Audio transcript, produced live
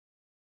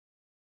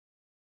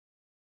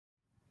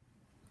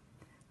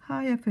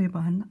Hi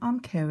everyone,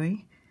 I'm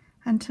Kerri,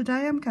 and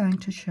today I'm going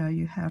to show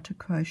you how to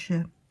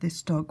crochet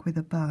this dog with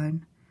a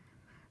bone.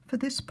 For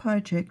this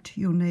project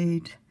you'll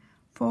need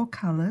 4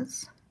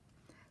 colours.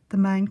 The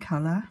main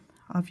colour,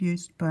 I've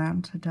used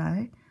brown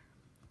today,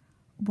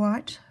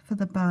 white for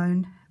the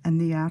bone and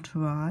the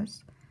outer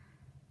eyes,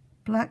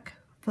 black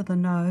for the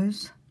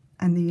nose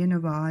and the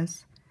inner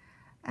eyes,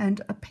 and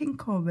a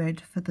pink or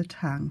red for the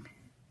tongue.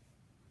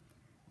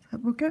 So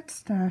we'll get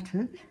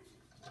started.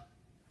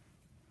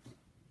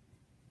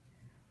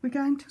 We're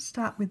going to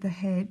start with the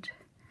head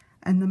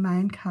and the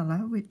main colour,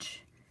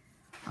 which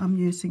I'm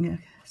using a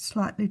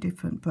slightly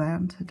different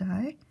brown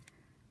today,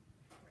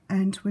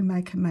 and we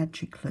make a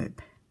magic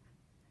loop.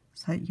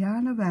 So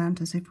yarn around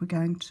as if we're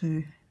going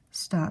to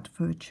start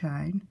for a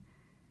chain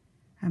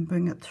and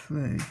bring it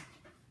through.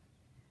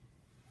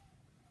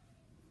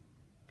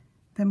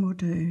 Then we'll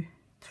do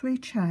 3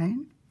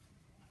 chain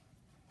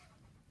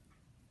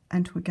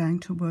and we're going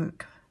to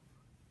work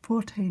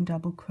 14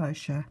 double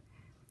crochet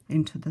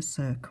into the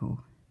circle.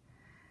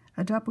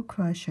 A double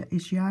crochet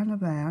is yarn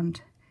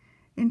around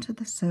into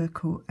the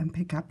circle and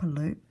pick up a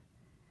loop,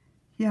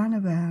 yarn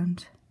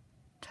around,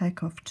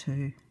 take off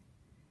 2,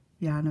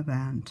 yarn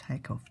around,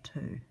 take off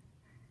 2.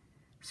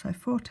 So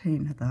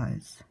 14 of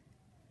those.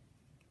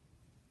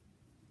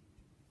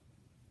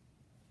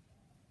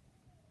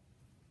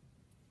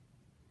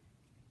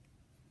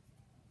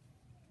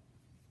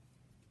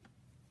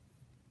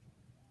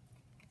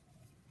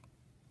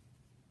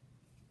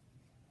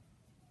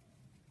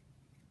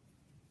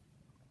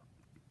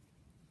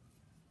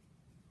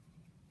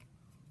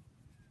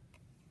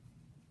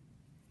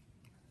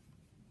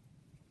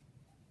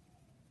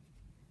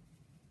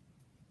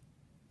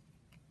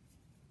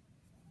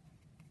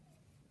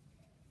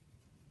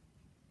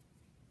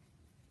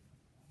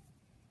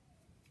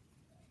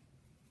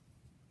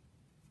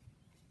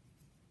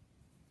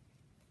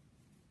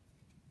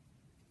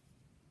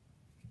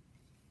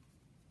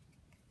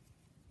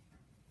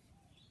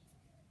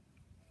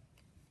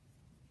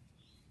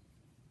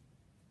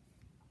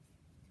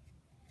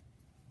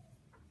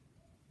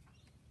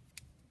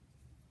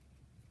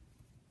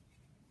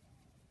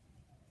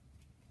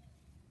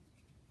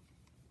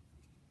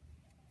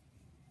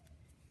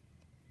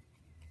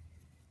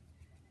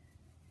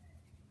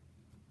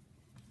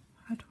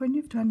 And when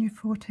you've done your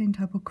 14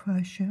 double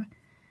crochet,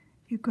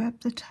 you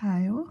grab the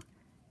tail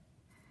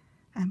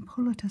and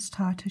pull it as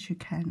tight as you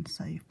can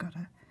so you've got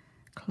a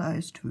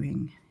closed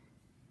ring,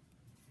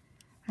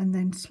 and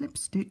then slip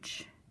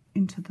stitch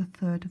into the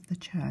third of the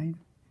chain.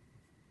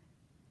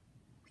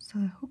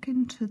 So hook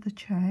into the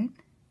chain,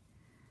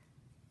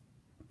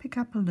 pick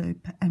up a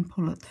loop and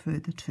pull it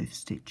through the 2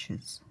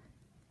 stitches.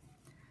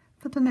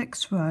 For the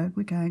next row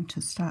we're going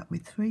to start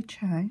with 3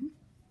 chain,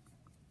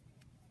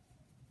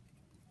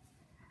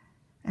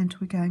 and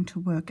we're going to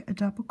work a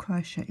double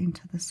crochet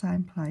into the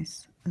same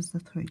place as the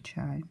 3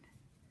 chain,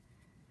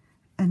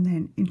 and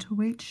then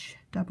into each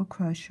double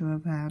crochet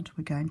around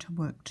we're going to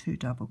work 2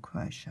 double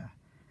crochet.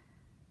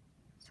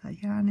 So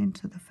yarn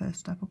into the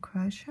first double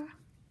crochet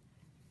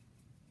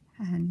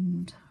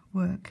and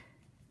work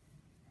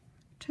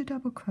 2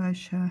 double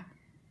crochet,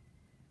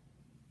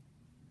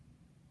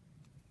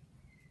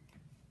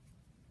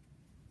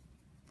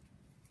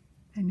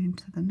 then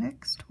into the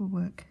next we'll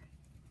work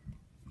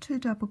 2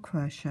 double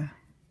crochet,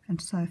 and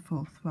so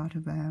forth right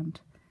around.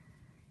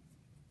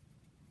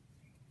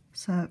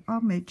 So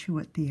I'll meet you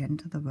at the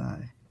end of the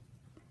row.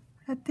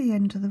 At the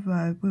end of the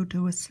row we'll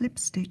do a slip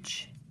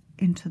stitch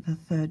into the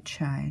 3rd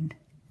chain,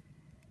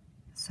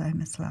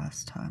 same as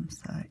last time.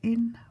 So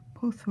in,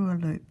 pull through a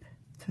loop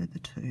through the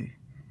 2.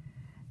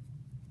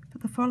 For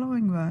the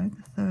following row,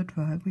 the 3rd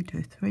row, we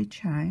do 3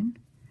 chain.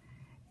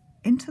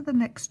 Into the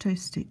next 2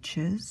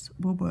 stitches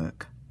we'll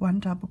work 1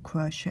 double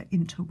crochet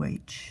into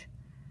each.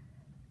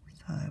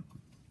 So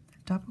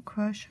double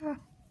crochet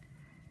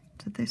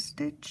to this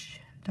stitch,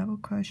 double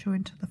crochet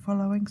into the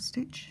following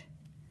stitch,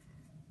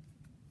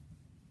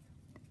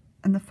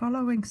 and the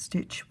following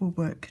stitch will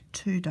work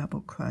 2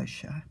 double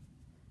crochet.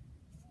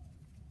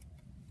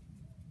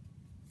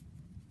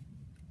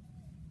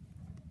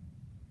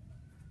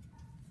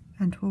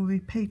 And we'll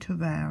repeat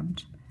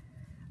around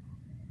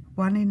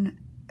 1 in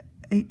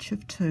each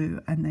of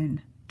 2 and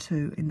then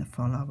 2 in the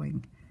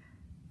following.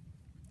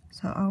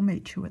 So I'll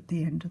meet you at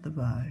the end of the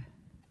row.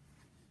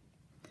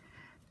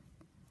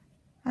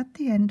 At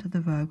the end of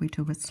the row we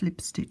do a slip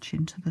stitch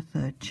into the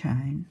 3rd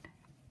chain.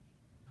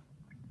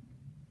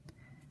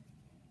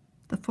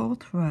 The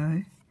 4th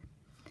row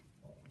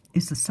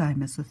is the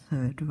same as the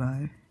 3rd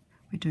row.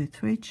 We do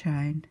 3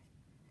 chain,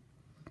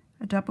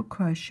 a double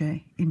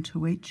crochet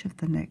into each of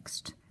the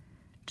next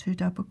 2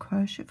 double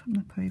crochet from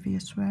the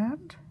previous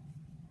round,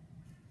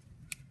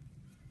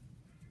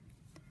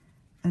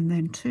 and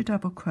then 2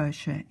 double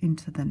crochet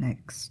into the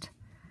next.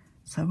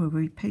 So we'll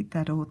repeat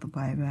that all the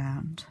way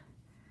around.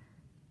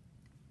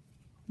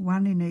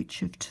 1 in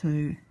each of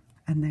 2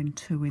 and then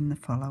 2 in the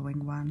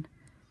following one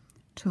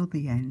till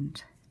the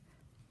end.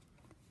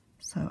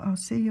 So I'll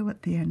see you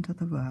at the end of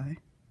the row.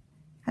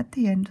 At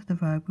the end of the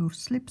row we'll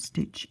slip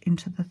stitch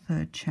into the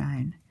 3rd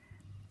chain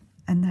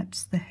and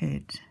that's the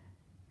head.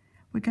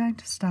 We're going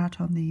to start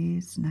on the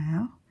ears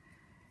now.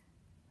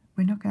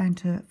 We're not going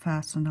to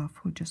fasten off,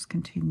 we'll just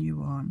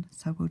continue on.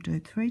 So we'll do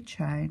 3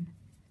 chain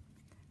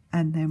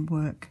and then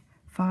work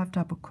 5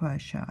 double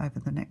crochet over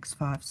the next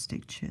 5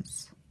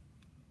 stitches.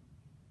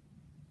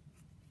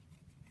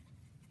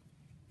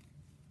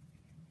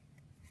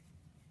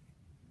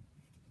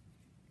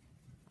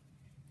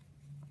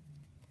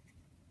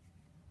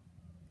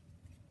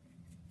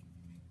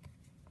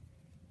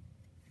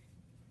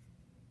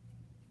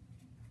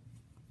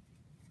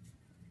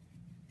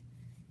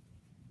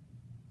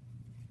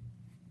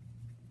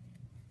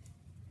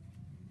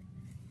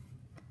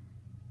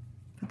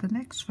 For the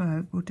next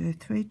row we'll do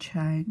 3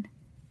 chain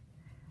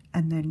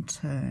and then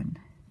turn.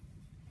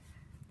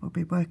 We'll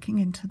be working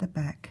into the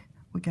back.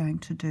 We're going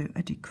to do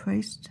a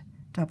decreased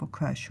double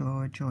crochet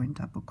or a joined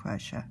double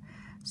crochet.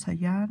 So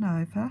yarn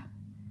over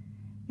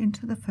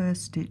into the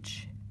first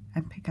stitch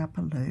and pick up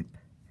a loop,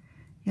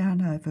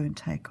 yarn over and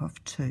take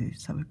off 2.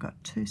 So we've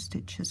got 2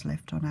 stitches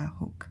left on our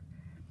hook.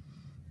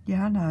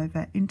 Yarn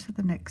over into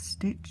the next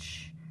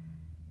stitch,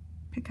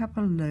 pick up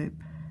a loop,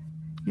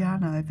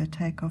 yarn over,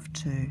 take off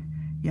 2,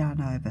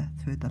 yarn over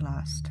through the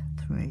last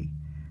 3.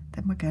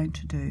 Then we're going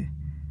to do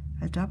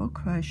a double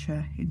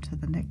crochet into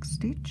the next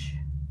stitch,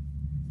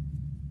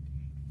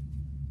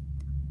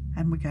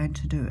 and we're going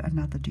to do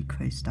another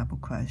decreased double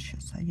crochet.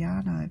 So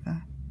yarn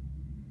over,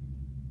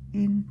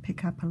 in,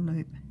 pick up a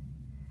loop,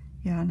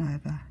 yarn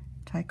over,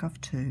 take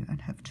off 2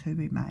 and have 2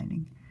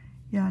 remaining,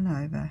 yarn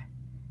over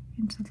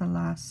into the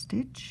last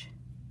stitch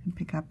and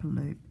pick up a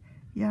loop,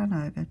 yarn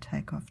over,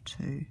 take off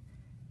 2,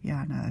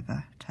 yarn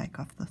over, take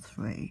off the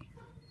 3.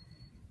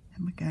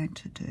 And we're going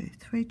to do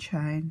 3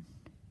 chain,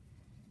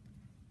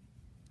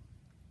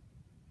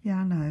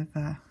 yarn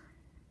over,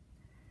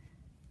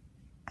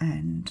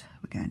 and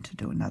we're going to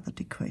do another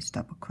decreased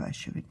double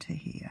crochet into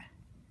here.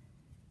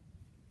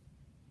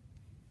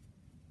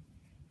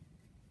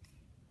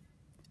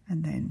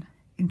 And then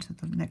into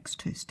the next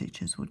 2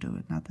 stitches we'll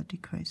do another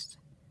decreased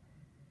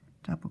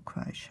double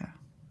crochet.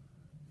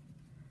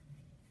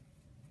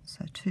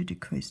 So 2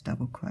 decreased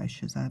double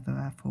crochets over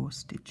our 4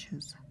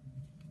 stitches.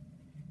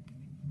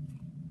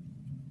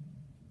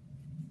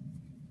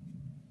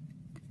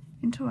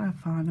 Into our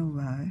final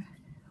row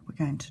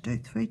we're going to do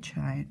 3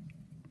 chain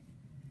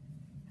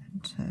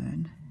and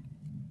turn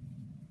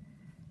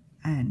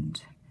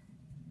and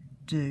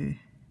do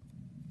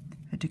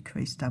a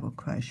decreased double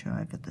crochet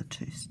over the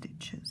 2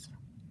 stitches.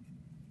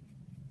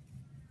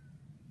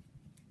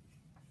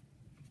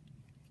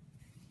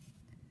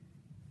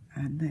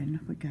 And then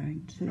we're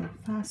going to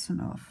fasten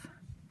off.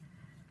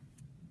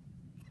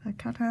 So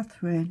cut our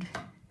thread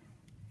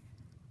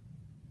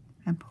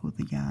and pull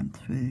the yarn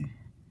through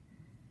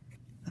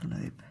the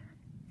loop.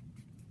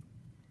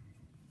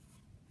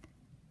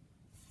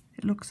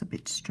 It looks a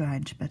bit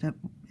strange, but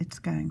it's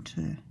going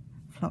to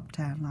flop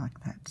down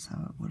like that, so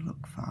it will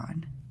look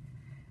fine.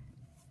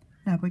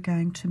 Now we're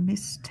going to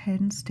miss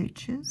 10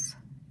 stitches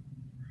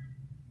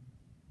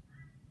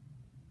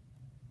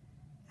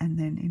and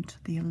then into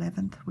the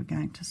 11th we're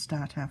going to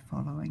start our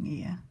following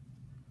ear.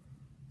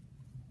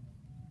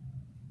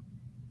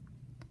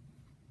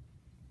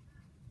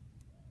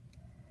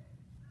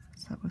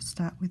 So we'll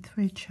start with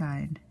 3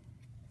 chain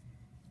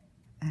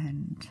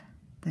and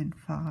then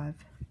 5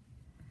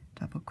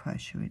 double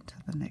crochet into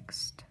the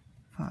next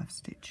 5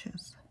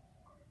 stitches,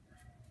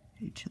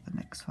 each of the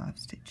next 5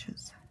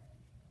 stitches.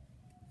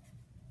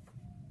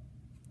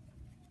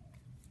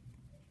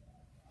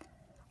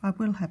 I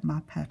will have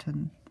my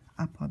pattern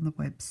up on the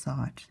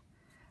website,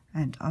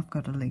 and I've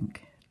got a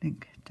link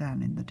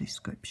down in the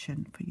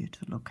description for you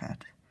to look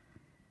at.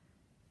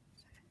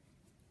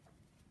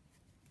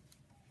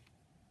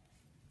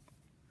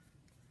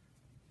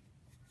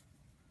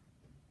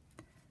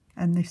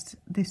 And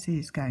this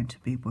is going to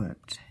be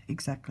worked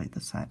exactly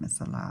the same as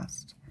the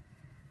last.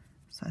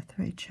 So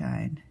 3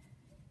 chain,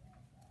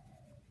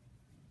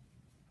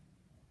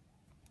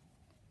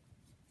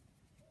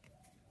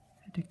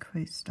 a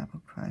decreased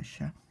double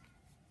crochet,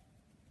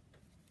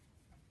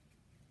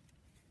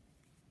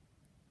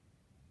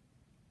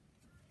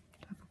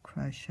 double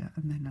crochet,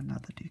 and then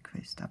another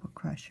decreased double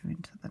crochet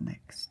into the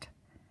next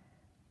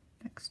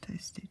 2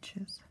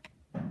 stitches.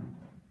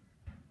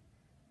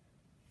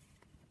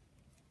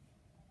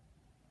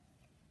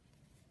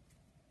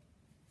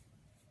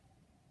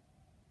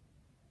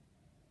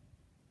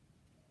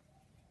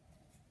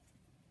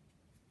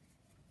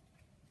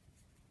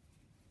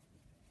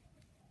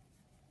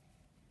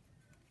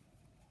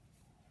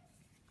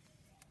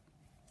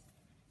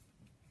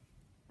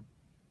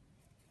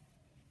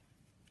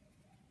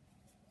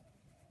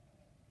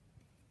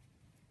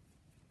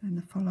 And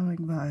the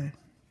following row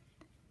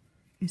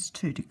is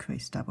 2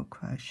 decreased double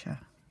crochet.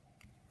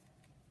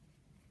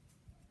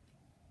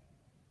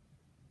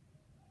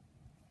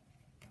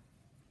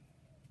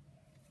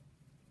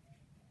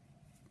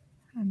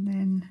 And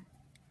then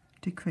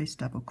decreased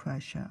double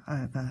crochet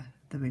over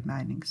the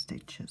remaining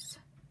stitches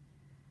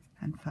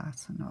and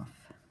fasten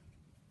off.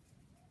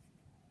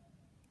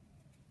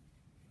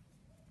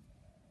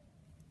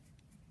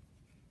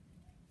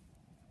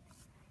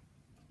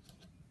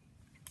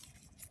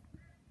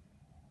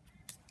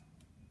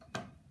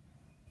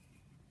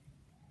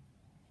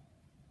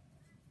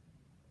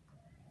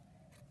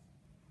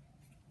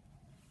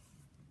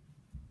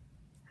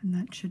 And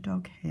that's your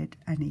dog head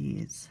and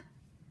ears,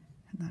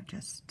 and they'll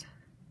just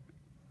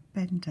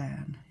bend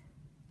down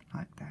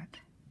like that.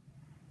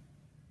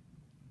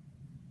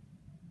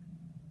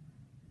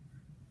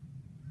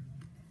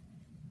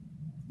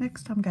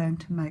 Next I'm going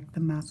to make the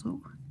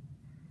muzzle.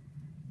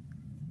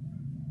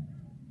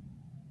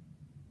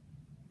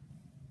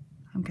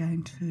 I'm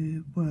going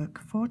to work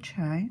 4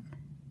 chain,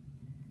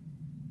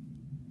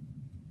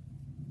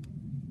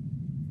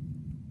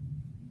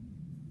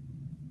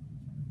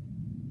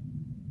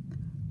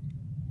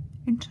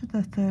 into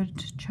the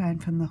 3rd chain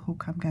from the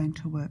hook. I'm going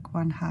to work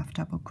 1 half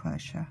double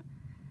crochet.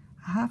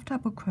 A half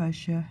double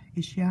crochet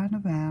is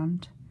yarn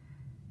around,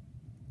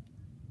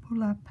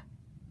 pull up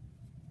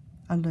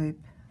a loop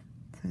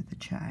through the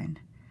chain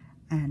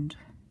and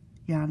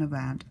yarn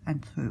around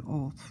and through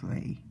all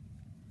 3.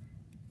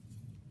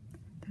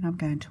 Then I'm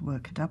going to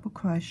work a double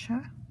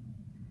crochet,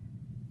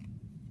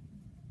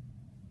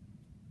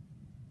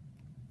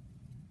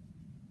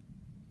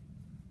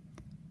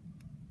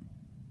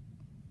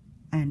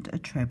 and a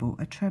treble.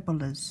 A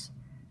treble is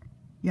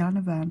yarn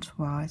around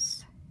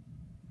twice,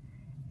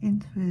 in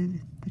through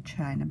the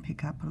chain and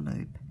pick up a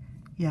loop,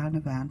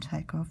 yarn around,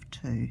 take off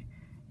 2,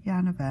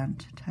 yarn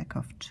around, take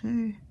off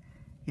 2,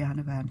 yarn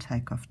around,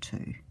 take off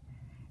 2.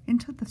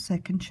 Into the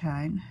 2nd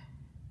chain,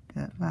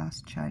 the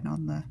last chain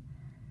on the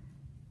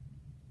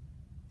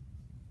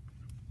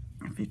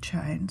of your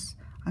chains,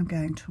 I'm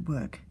going to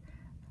work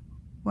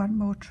 1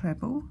 more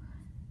treble,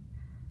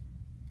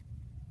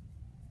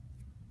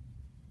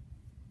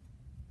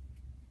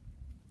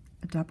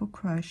 a double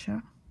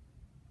crochet,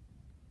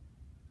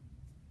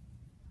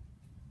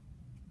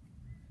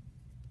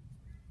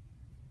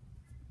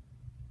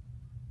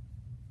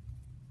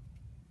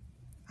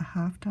 a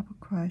half double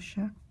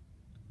crochet,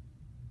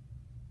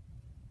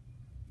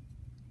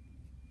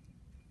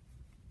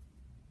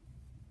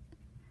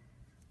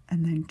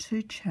 and then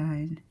 2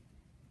 chain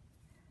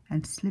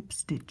and slip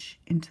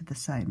stitch into that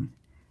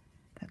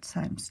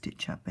same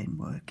stitch I've been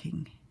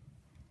working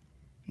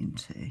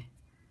into.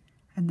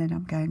 And then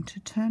I'm going to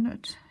turn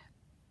it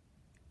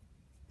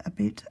a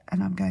bit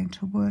and I'm going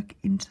to work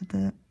into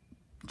the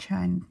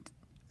chain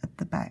at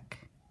the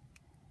back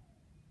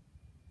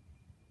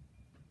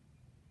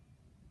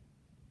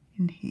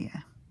in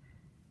here,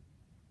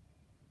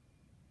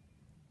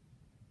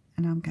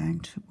 and I'm going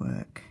to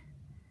work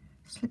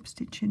slip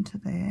stitch into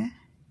there,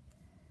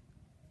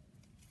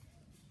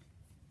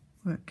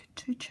 work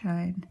 2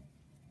 chain,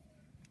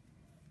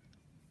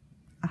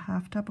 a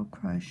half double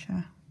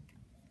crochet,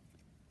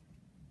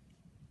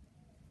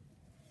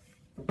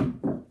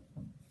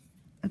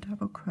 a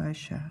double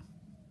crochet,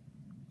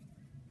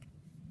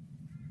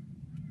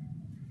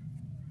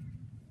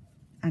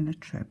 and a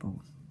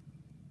treble.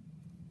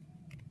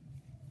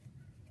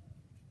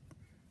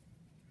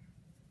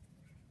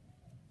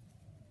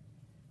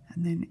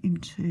 And then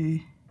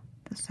into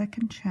the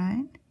 2nd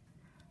chain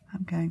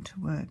I'm going to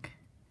work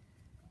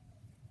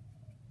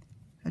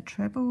a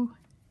treble,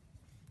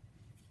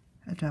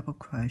 a double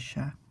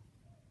crochet,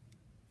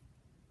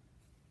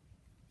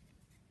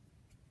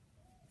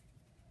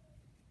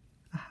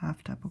 a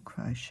half double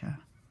crochet,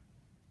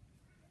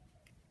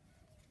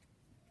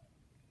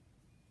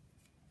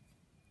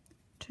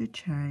 two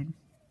chain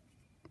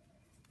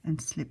and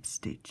slip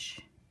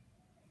stitch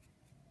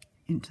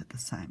into the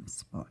same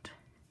spot.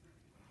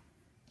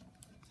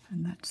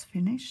 And that's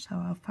finished, so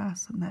I'll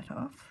fasten that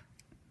off.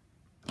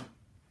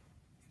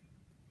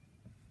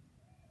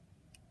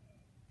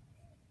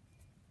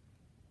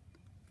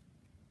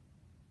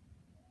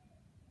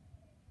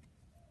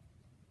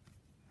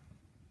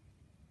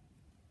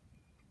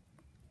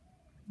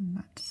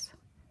 And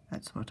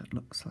that's what it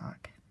looks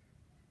like.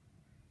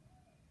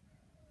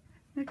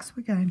 Next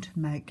we're going to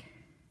make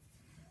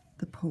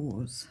the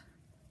paws.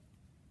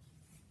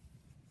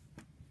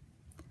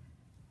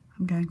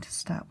 I'm going to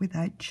start with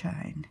 8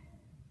 chain.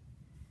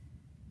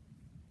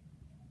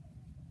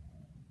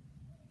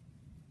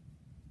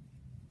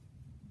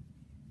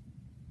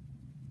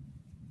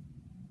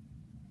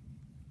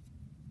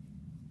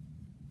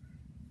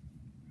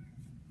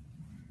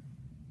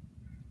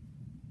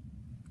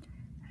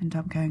 And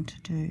I'm going to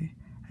do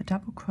a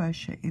double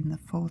crochet in the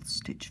 4th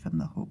stitch from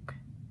the hook.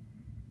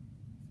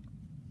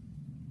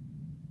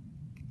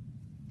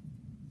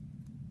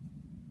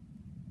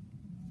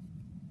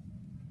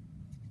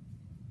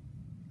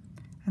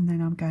 And then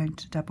I'm going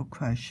to double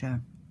crochet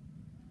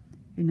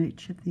in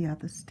each of the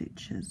other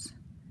stitches.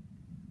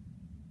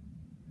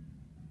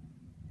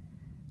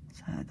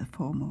 So the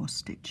 4 more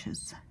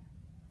stitches.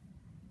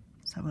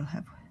 So we'll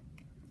have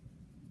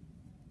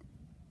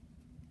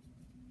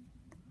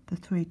the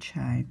 3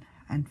 chain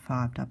and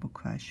 5 double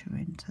crochet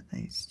into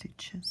these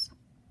stitches.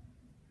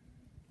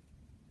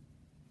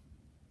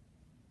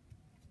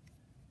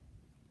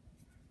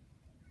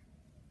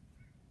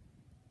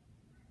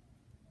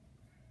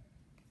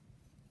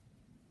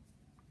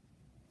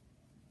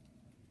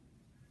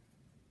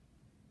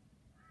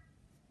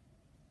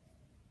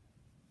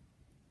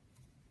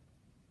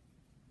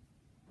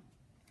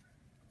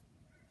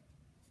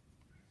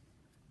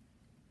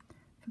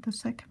 For the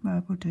second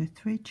row we'll do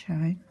 3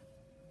 chain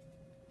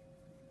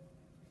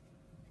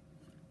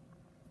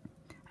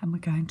and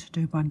we're going to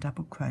do 1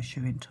 double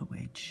crochet into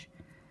each.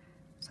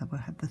 So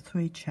we'll have the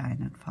 3 chain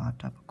and 5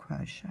 double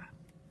crochet.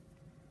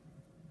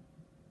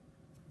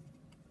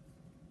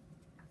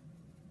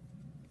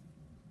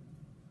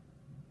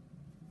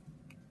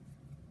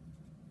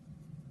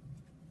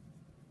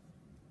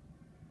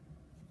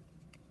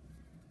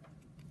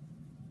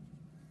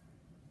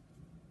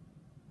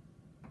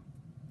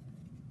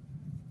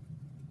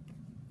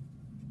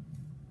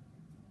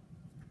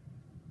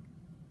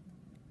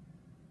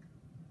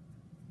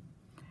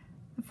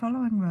 The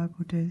following row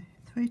we'll do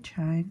 3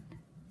 chain,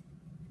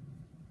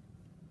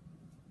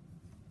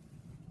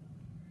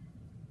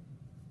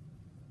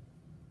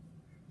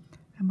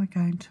 and we're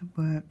going to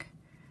work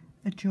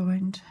a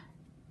joined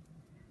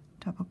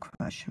double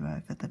crochet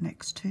over the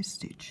next 2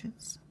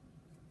 stitches,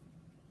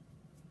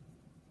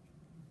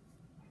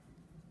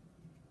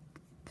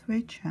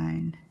 3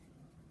 chain,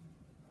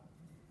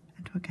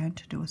 and we're going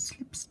to do a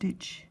slip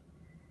stitch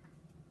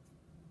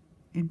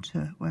into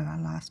where our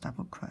last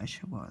double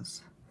crochet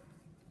was,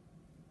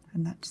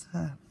 and that's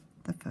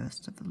the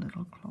first of the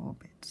little claw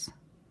bits.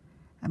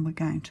 And we're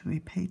going to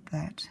repeat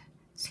that,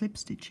 slip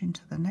stitch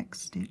into the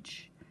next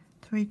stitch,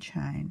 3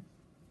 chain,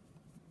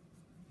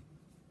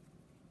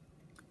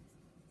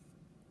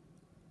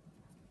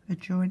 a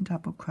joined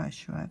double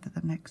crochet over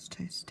the next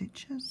 2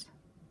 stitches,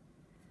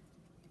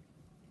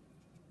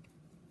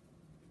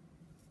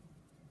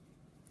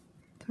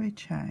 three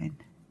chain,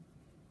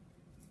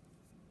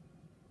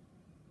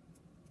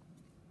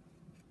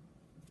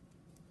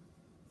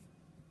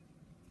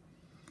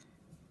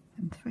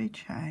 and 3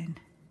 chain,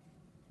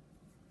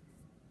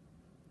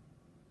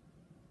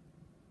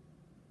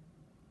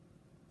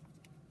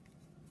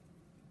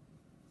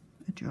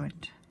 a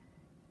joint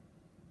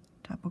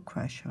double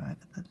crochet over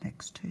the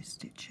next 2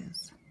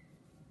 stitches,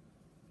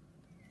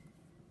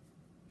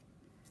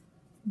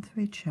 and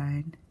 3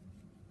 chain,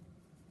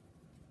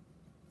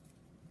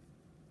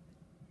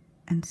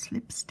 and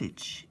slip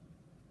stitch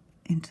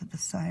into the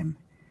same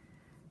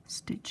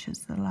stitch as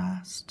the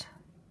last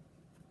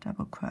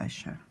double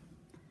crochet,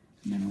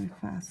 and then we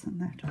fasten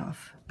that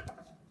off.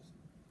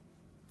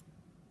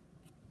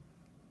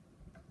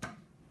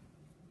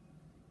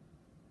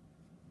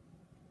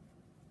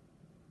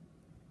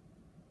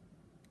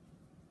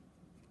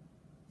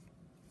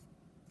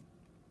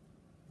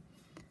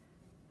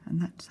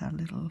 And that's our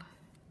little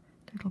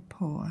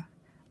paw.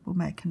 We'll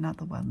make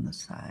another one the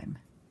same.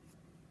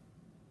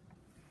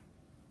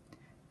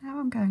 Now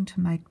I'm going to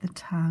make the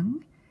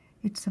tongue.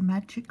 It's a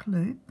magic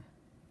loop,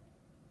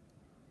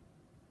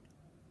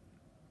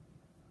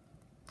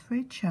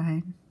 3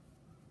 chain,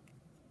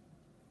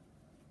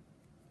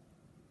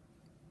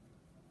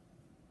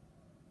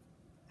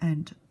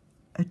 and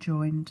a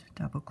joined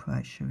double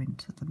crochet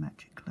into the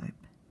magic loop.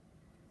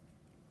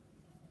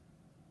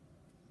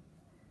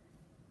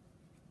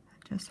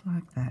 Just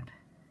like that,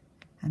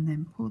 and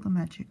then pull the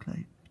magic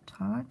loop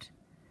tight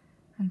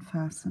and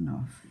fasten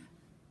off.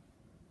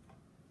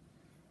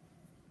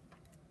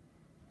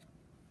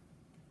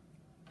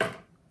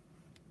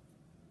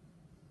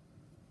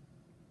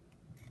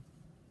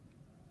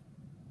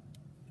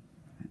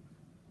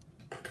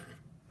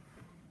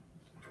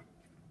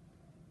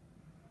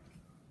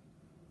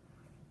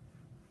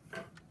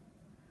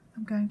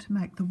 I'm going to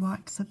make the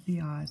whites of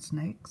the eyes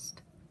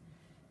next.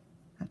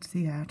 That's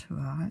the outer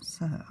eye,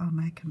 so I'll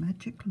make a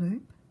magic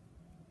loop,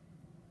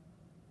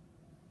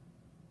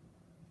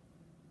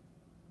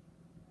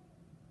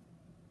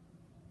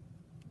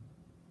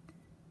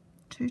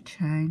 two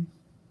chain,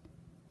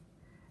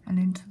 and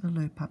into the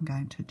loop I'm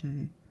going to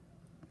do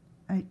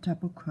 8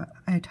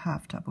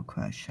 half double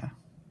crochet.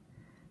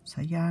 So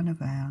yarn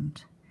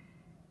around,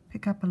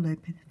 pick up a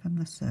loop from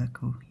the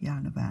circle,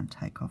 yarn around,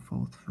 take off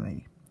all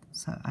 3,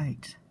 so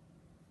 8.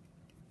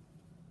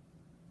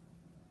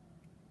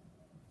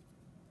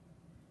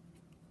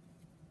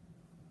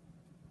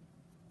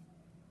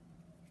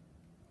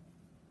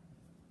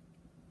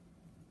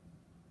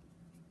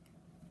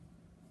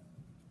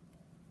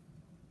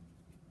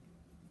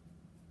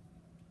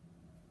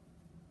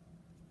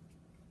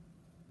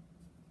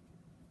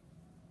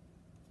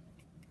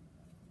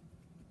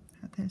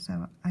 There's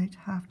our 8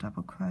 half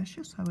double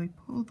crochet, so we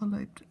pull the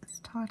loop as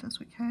tight as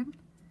we can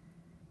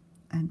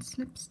and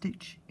slip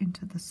stitch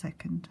into the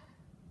second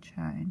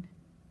chain.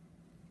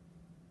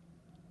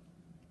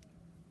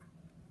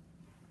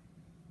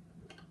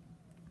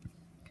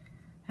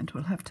 And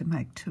we'll have to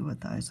make 2 of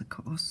those, of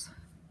course.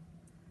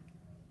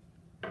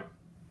 There.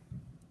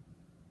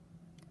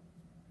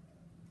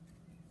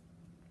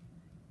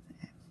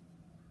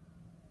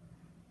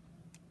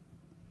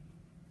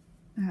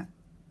 Now,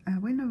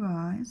 our inner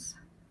eyes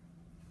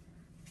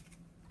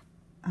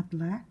are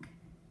black,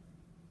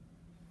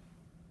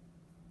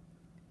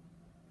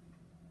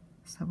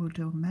 so we'll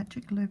do a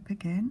magic loop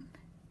again,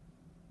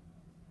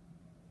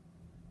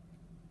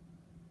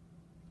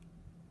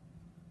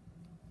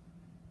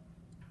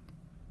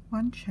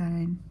 one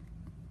chain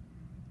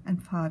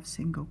and 5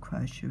 single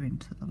crochet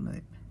into the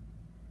loop.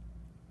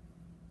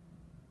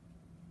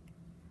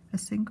 A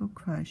single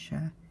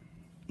crochet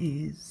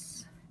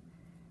is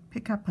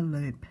pick up a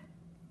loop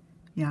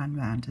yarn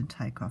round and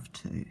take off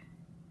 2,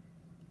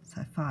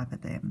 so 5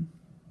 of them.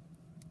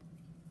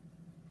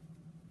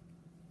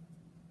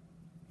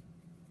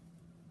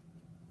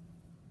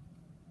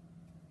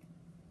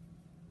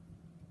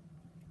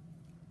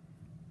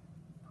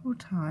 Pull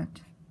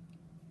tight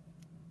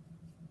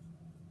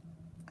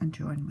and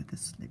join with a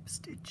slip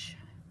stitch,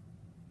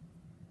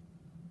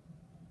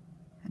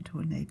 and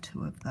we'll need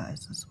 2 of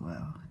those as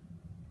well.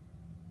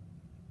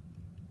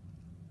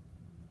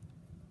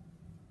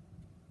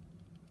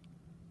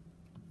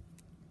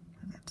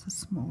 So that's a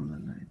smaller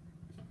loop.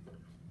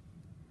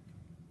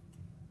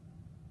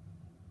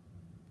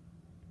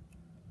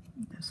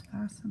 Just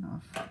fasten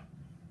off.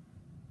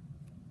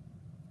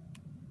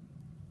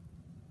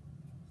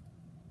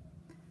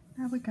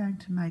 Now we're going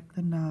to make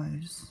the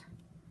nose.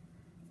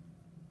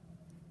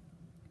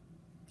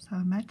 So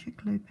a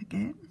magic loop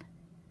again,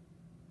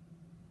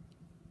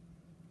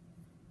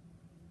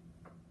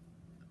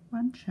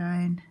 1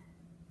 chain,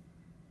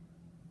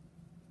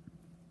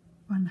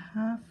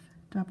 1/2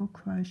 double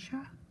crochet,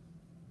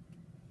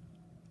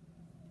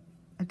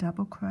 a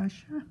double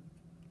crochet,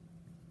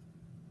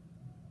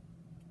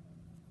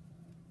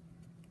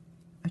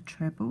 a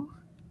treble,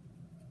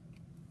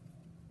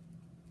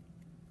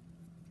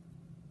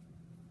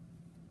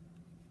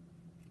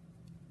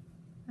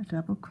 a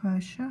double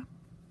crochet,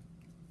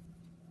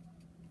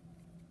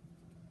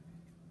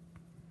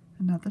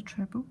 another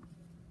treble,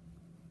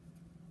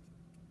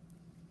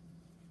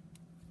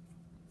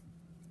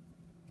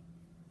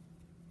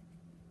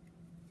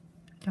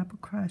 double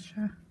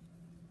crochet,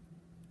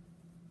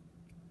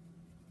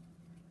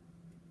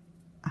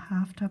 a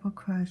 1/2 double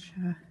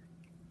crochet,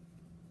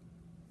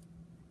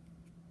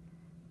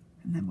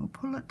 and then we'll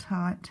pull it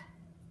tight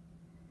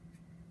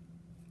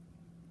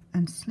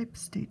and slip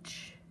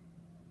stitch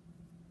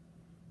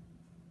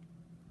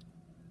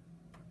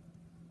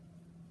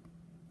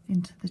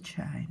into the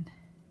chain.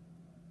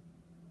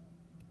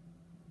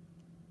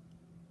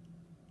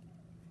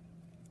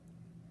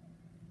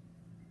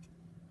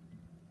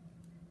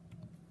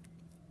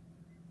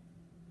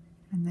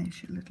 And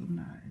there's your little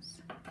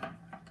nose.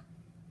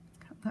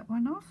 Cut that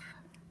one off.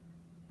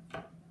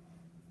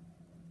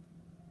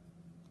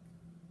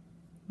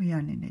 We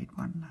only need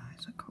one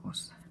nose, of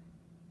course.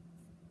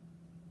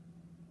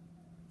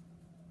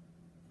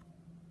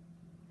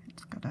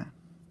 It's got a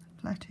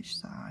flattish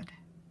side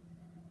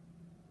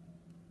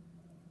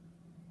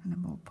and a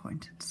more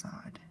pointed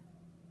side.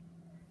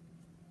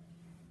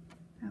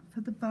 Now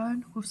for the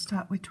bone, we'll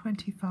start with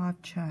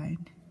 25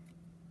 chain.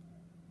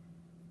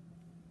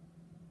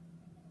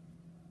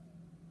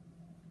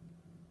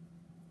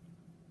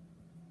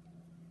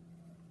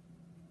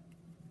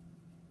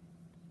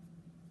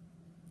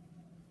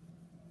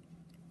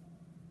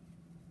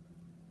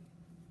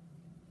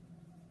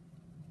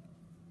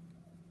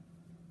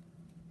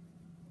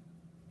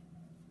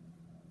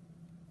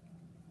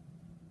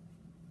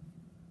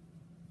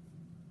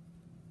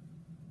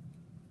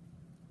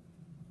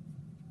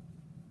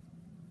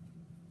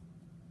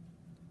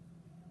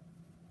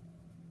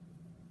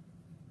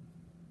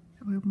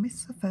 We'll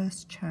miss the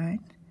first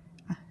chain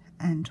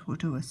and we'll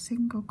do a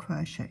single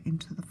crochet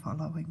into the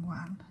following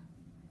one.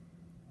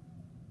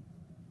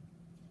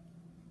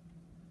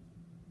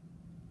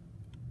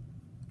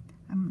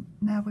 And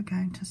now we're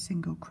going to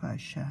single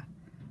crochet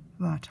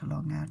right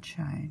along our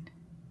chain,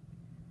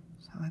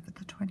 so over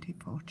the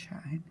 24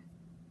 chain.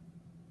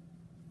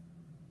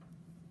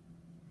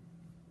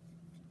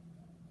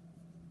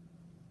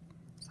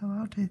 So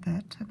I'll do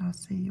that and I'll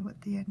see you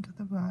at the end of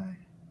the row.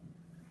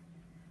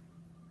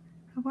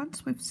 And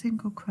once we've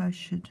single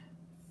crocheted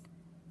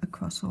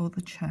across all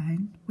the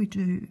chain, we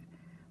do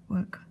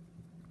work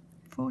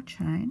 4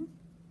 chain,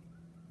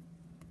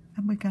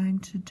 and we're going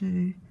to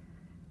do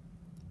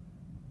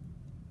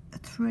a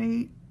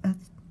three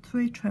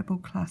treble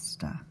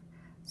cluster.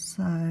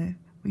 So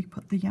we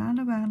put the yarn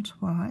around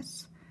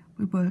twice,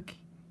 we work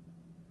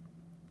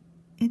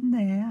in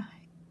there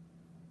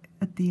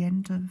at the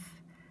end of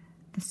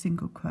the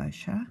single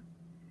crochet,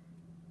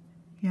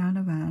 yarn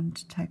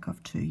around, take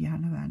off 2,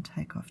 yarn around,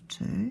 take off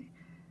 2,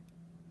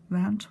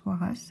 round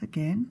twice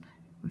again.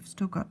 We've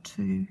still got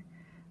 2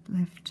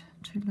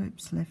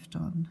 loops left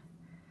on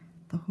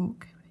the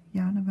hook,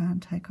 yarn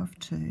around, take off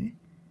 2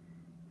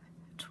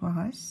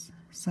 twice.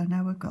 So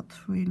now we've got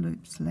 3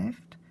 loops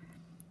left,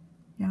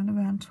 yarn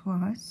around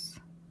twice,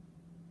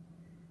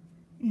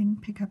 in,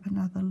 pick up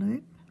another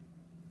loop,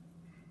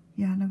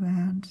 yarn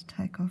around,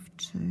 take off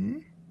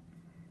 2,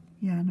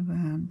 yarn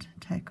around,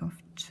 take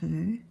off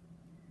 2.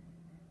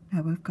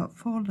 Now we've got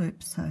 4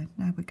 loops, so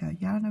now we go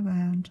yarn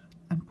around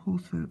and pull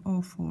through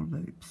all 4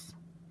 loops.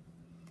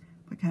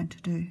 We're going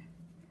to do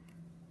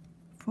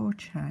 4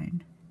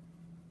 chain,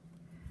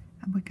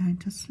 and we're going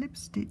to slip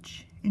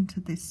stitch into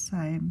this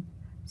same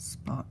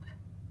spot.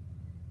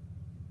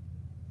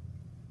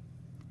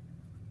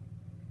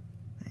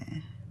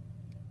 There.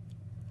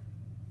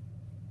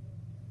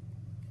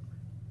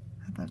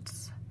 And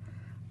that's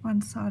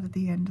one side of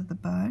the end of the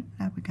bow.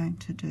 Now we're going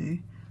to do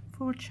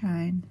 4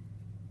 chain,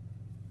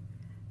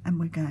 and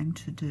we're going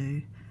to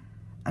do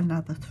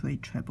another 3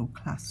 treble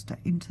cluster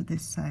into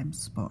this same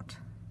spot.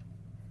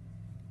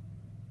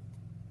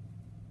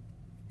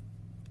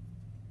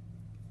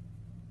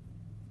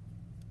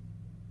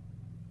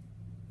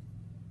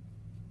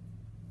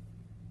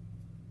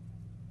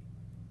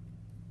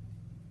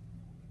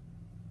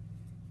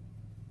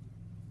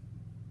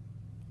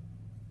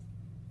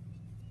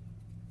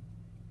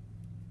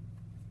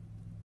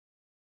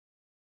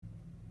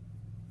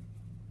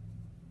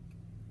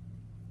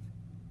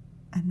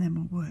 And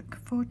then we'll work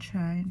 4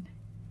 chain,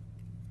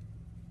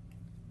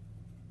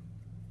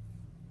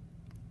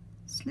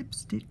 slip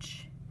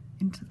stitch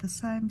into the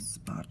same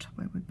spot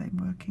where we've been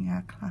working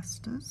our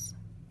clusters.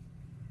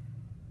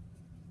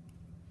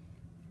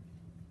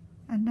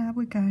 And now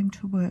we're going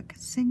to work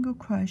single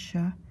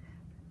crochet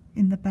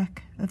in the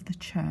back of the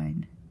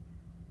chain.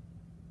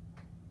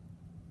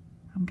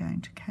 I'm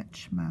going to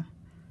catch my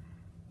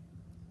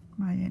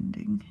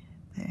ending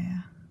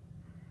there,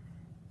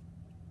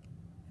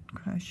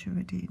 crochet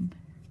it in.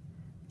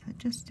 So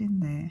just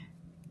in there,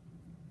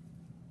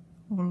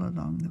 all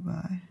along the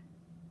row,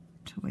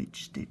 to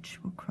each stitch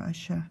we'll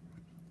crochet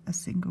a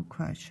single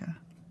crochet.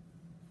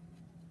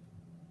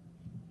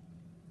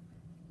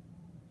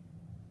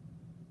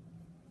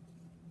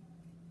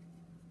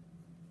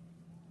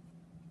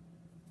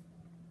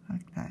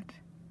 Like that.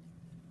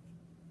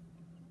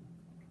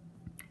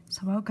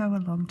 So I'll go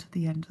along to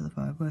the end of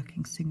the row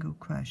working single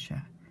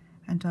crochet,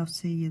 and I'll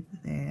see you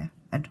there,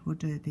 and we'll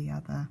do the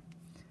other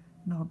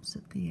knobs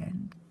at the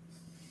end.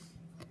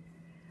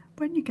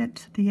 When you get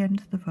to the end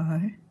of the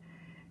row,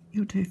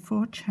 you'll do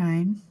 4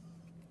 chain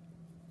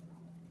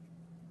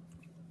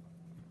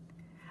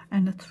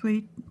and a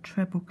 3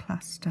 treble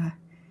cluster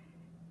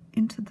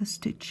into the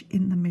stitch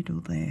in the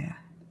middle there,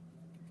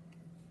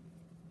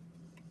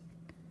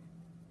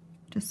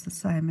 just the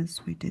same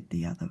as we did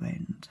the other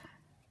end.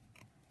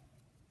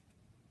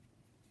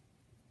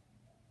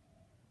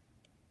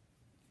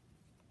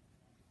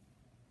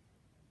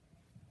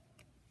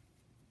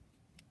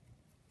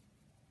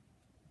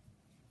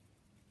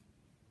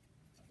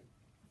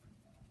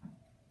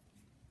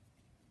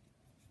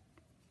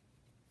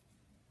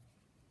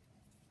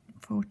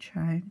 Four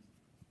chain,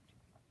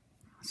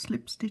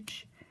 slip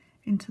stitch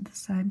into the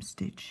same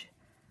stitch,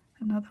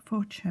 another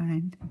 4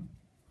 chain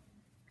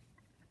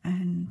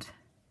and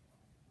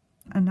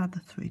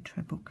another 3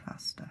 treble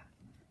cluster.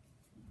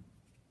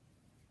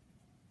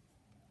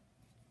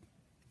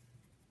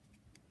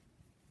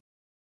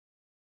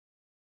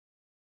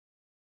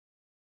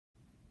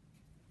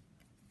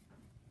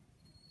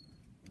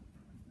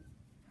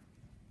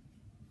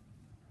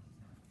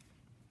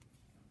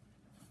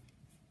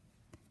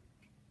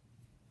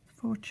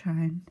 Four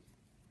chain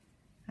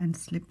and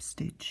slip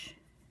stitch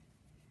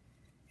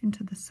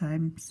into the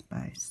same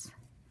space,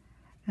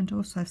 and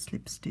also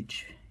slip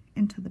stitch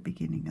into the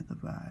beginning of the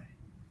row.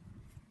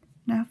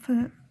 Now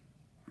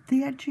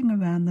the edging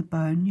around the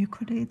bone, you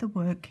could either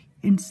work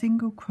in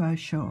single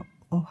crochet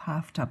or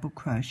half double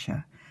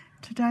crochet.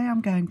 Today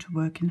I'm going to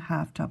work in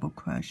half double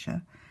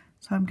crochet,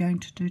 so I'm going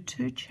to do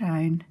 2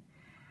 chain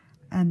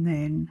and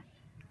then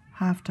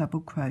half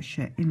double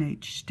crochet in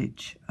each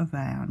stitch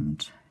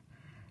around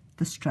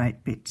the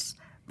straight bits.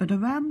 But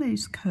around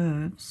these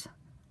curves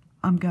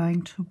I'm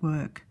going to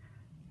work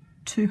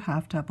 2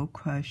 half double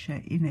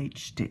crochet in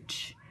each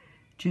stitch,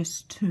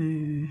 just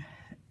to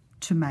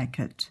make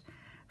it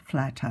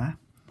flatter.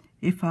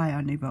 If I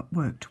only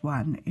worked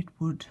 1, it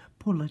would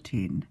pull it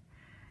in.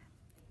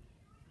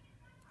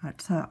 Right,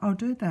 so I'll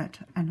do that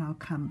and I'll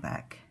come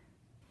back.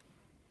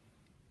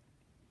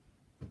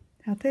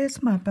 Now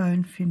there's my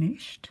bone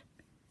finished.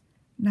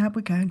 Now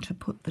we're going to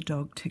put the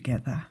dog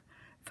together.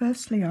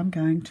 Firstly, I'm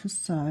going to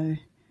sew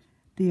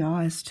the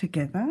eyes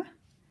together.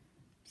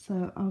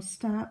 So I'll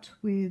start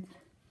with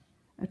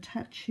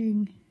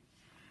attaching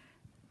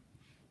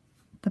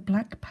the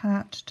black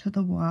part to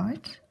the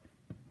white,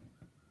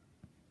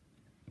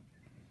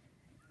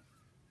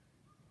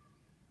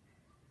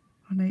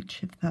 on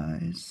each of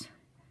those.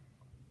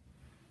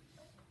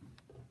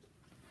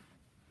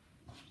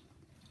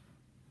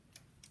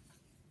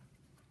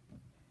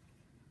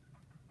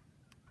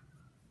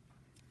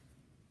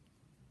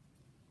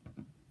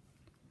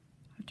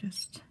 I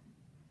just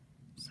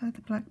sew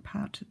the black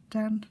part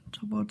down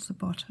towards the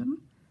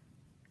bottom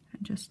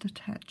and just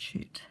attach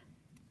it.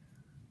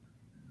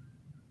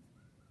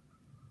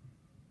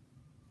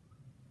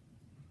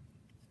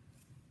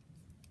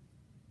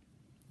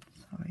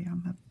 Sorry,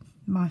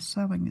 my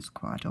sewing is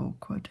quite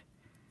awkward.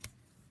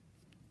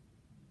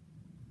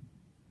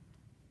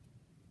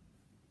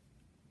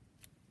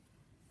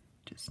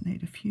 Just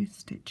need a few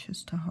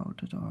stitches to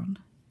hold it on.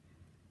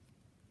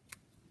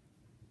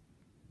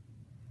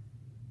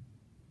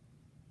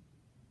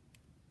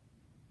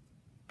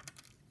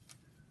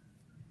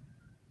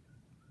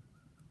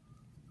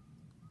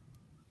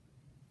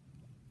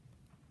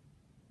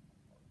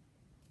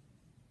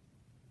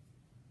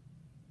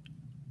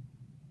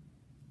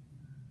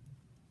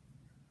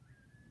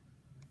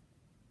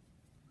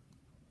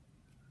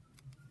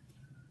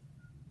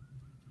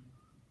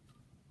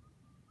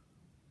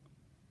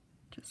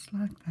 Just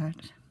like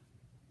that.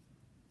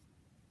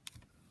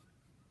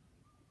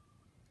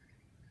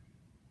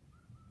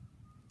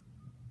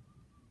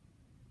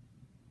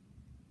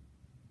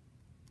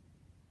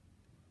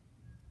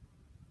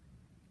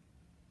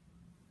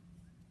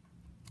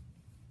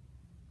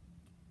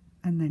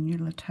 and then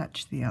you'll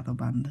attach the other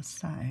one the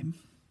same.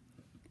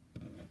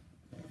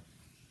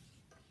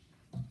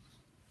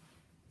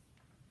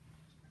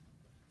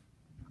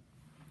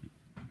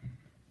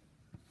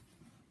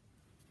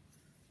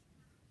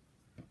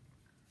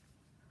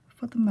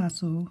 For the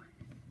muzzle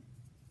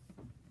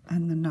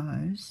and the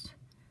nose,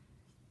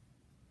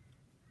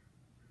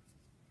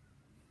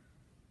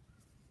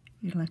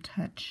 you'll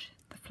attach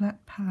the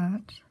flat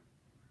part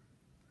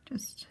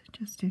just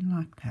in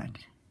like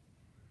that.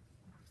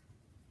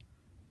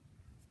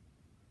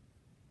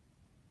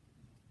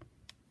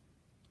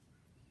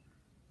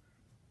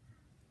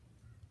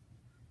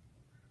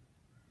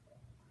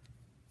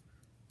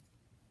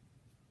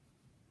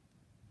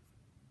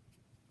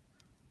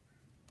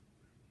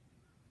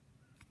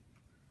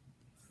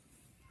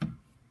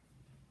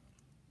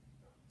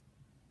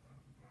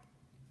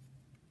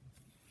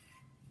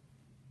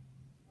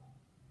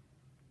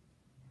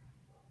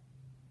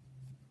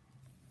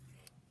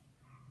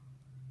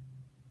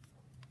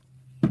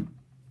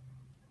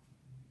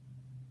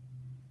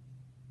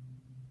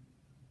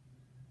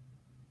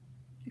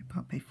 You're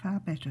probably far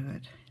better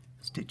at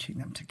stitching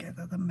them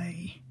together than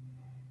me.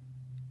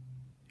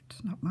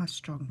 It's not my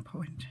strong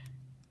point.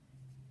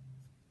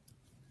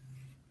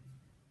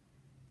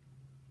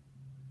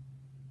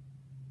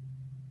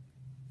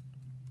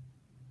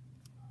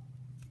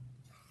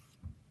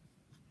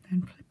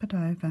 Then flip it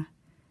over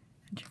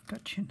and you've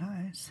got your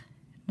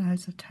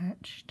nose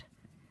attached.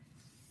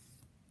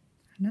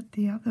 And at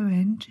the other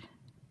end,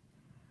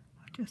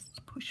 I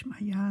just push my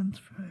yarn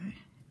through.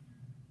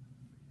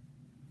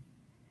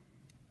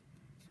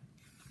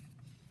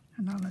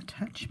 And I'll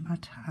attach my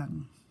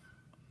tongue.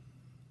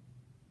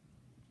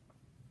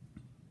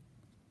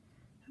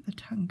 The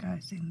tongue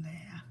goes in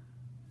there.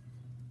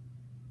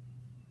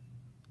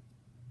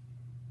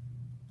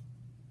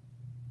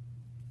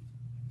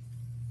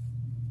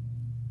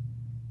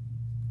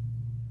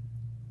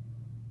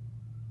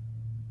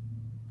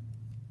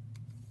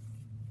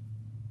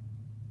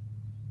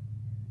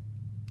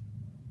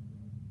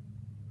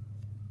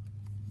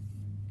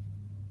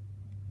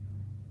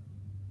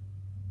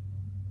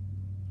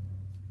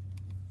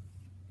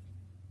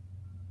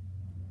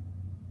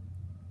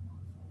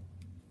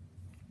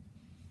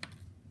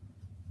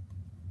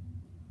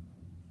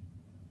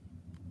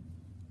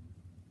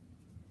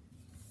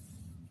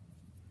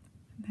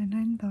 And then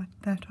end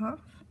that off.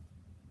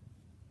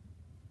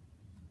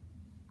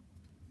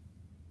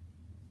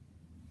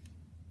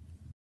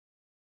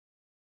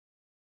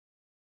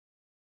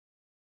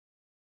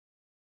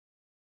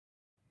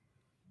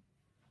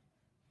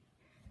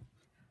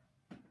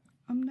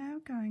 I'm now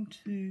going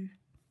to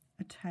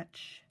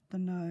attach the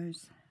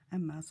nose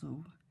and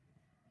muzzle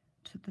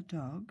to the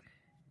dog,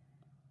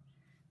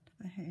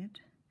 to the head.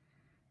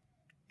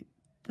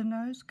 The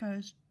nose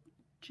goes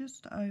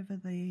just over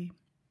the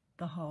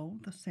hole,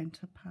 the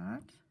centre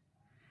part,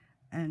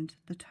 and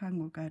the tongue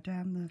will go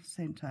down the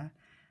centre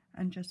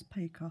and just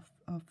peek off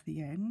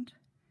the end.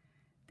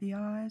 The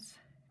eyes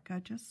go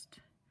just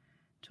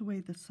to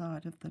either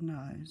side of the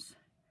nose,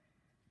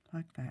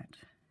 like that.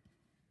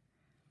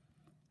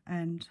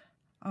 And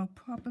I'll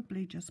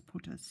probably just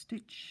put a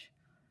stitch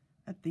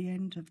at the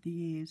end of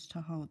the ears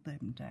to hold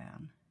them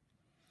down.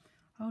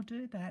 I'll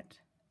do that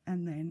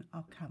and then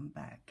I'll come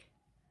back.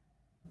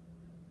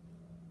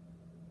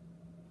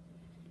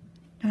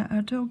 Now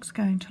our dog's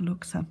going to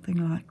look something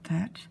like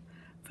that.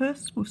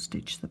 First we'll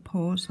stitch the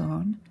paws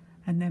on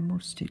and then we'll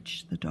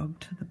stitch the dog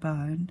to the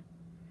bone.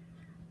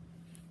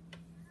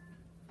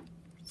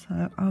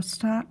 So I'll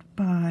start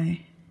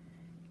by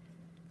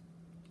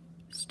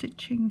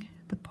stitching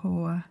the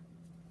paw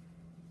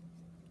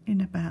in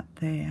about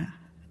there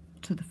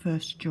to the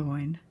first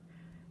join.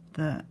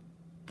 The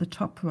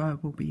top row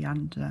will be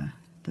under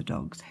the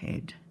dog's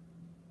head.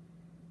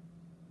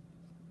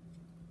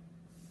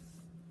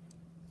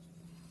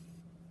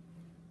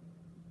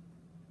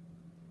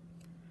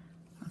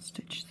 I'll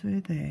stitch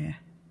through there.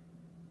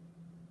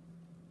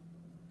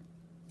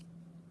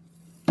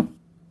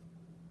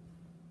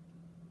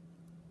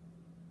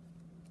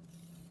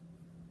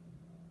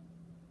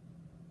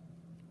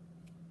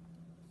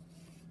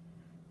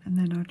 And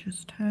then I'll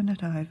just turn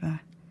it over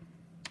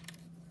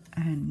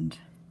and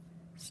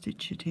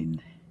stitch it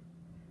in,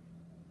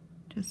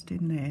 just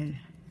in there,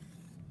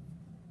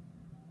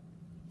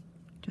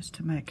 just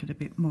to make it a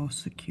bit more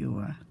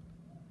secure.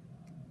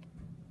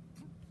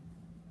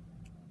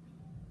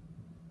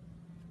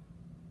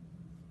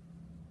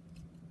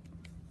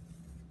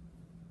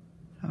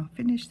 So I'll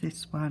finish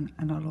this one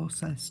and I'll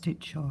also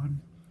stitch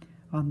on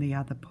the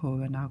other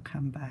paw and I'll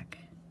come back.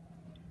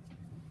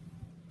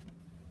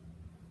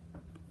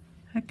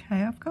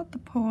 Okay, I've got the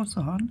paws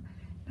on.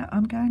 Now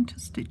I'm going to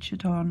stitch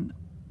it on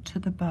to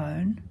the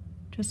bone,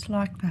 just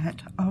like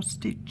that. I'll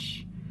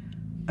stitch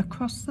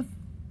across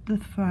the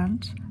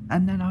front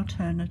and then I'll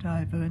turn it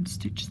over and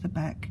stitch the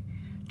back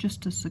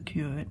just to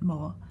secure it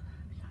more.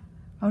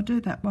 I'll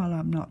do that while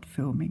I'm not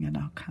filming and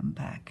I'll come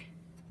back.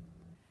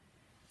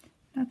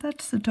 Now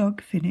that's the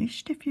dog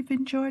finished. If you've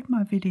enjoyed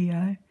my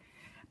video,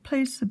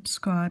 please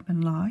subscribe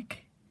and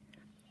like.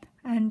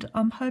 and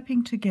I'm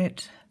hoping to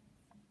get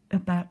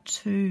about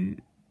 2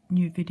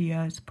 new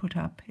videos put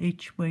up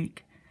each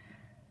week.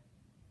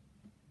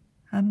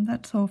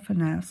 That's all for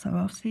now, so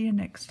I'll see you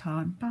next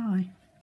time. Bye.